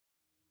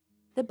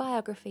The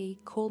biography,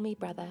 Call Me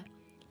Brother,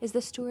 is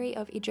the story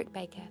of Edric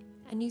Baker,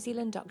 a New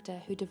Zealand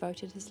doctor who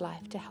devoted his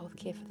life to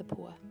healthcare for the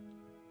poor.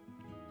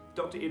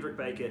 Dr. Edric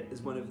Baker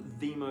is one of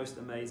the most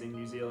amazing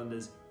New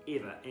Zealanders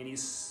ever, and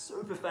he's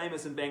super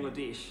famous in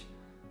Bangladesh.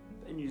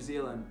 In New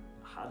Zealand,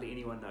 hardly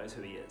anyone knows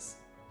who he is.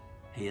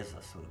 He is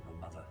a sort of a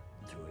Mother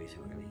Teresa,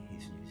 really.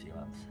 He's New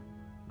Zealand's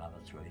Mother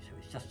Teresa.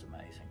 It's just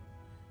amazing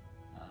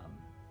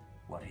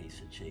what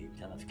he's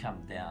achieved, and it's come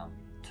down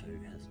to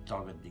his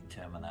dogged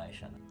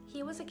determination.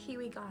 He was a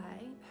Kiwi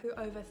guy who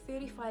over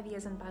 35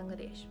 years in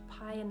Bangladesh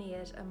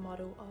pioneered a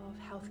model of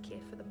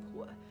healthcare for the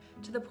poor,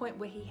 to the point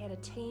where he had a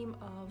team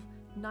of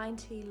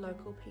 90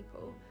 local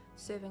people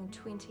serving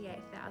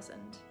 28,000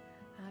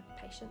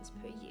 patients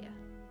per year.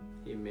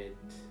 He made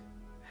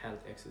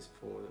health access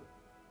for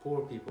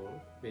poor people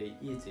very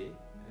easy,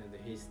 and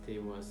his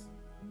team was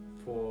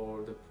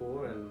for the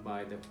poor and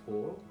by the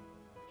poor.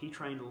 He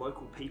trained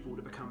local people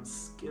to become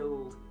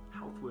skilled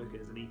health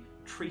workers, and he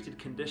treated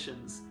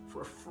conditions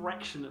for a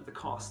fraction of the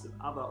cost of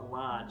other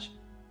large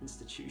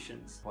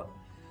institutions. What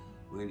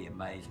really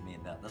amazed me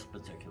about this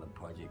particular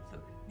project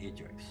of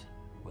Edric's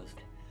was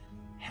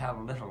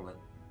how little it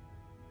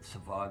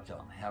survived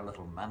on, how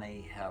little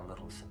money, how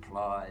little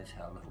supplies,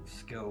 how little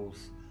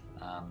skills,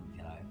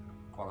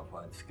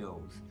 qualified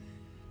skills,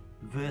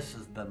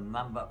 versus the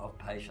number of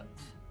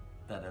patients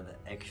that it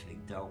actually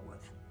dealt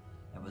with.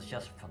 It was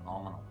just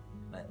phenomenal,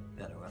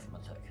 that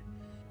arithmetic.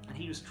 And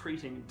he was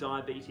treating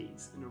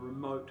diabetes in a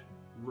remote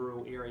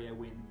rural area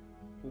when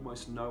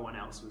almost no one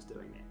else was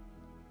doing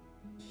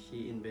that.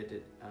 He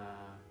invented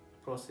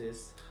a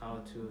process how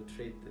to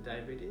treat the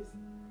diabetes,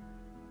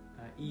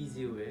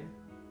 easy way,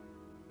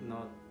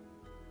 not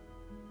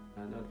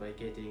by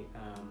getting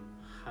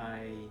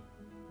high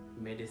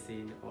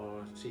medicine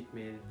or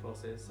treatment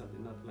process,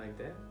 something not like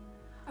that.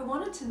 I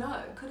wanted to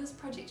know, could his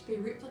project be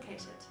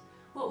replicated?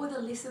 What were the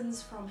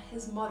lessons from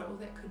his model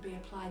that could be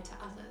applied to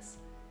others?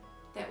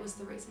 That was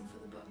the reason for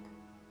the book.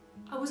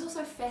 I was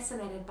also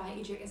fascinated by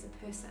Edric as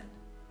a person,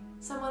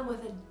 someone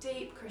with a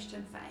deep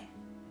Christian faith,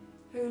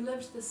 who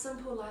lived the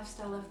simple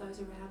lifestyle of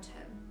those around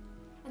him,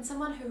 and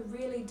someone who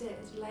really did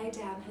lay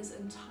down his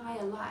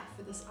entire life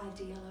for this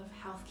ideal of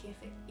healthcare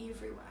for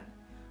everyone.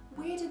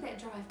 Where did that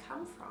drive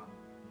come from?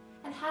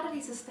 And how did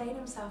he sustain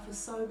himself for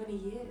so many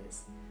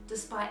years,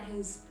 despite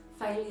his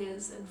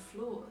failures and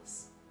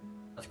flaws?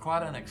 It's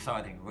quite an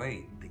exciting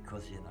read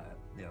because,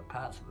 there are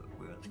parts of it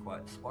where it's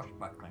quite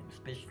swashbuckling,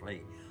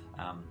 especially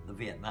the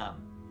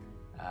Vietnam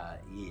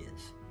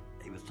years.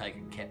 He was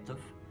taken captive,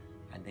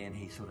 and then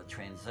he sort of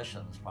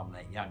transitions from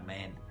that young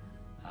man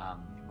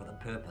with a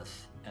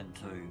purpose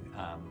into,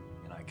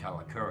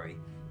 Karakuri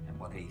and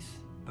what he's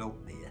built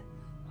there.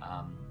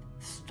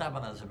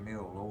 Stubborn as a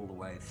mule all the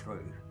way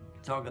through,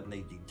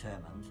 doggedly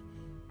determined,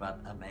 but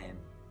a man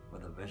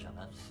with a vision.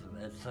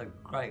 It's a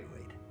great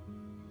read.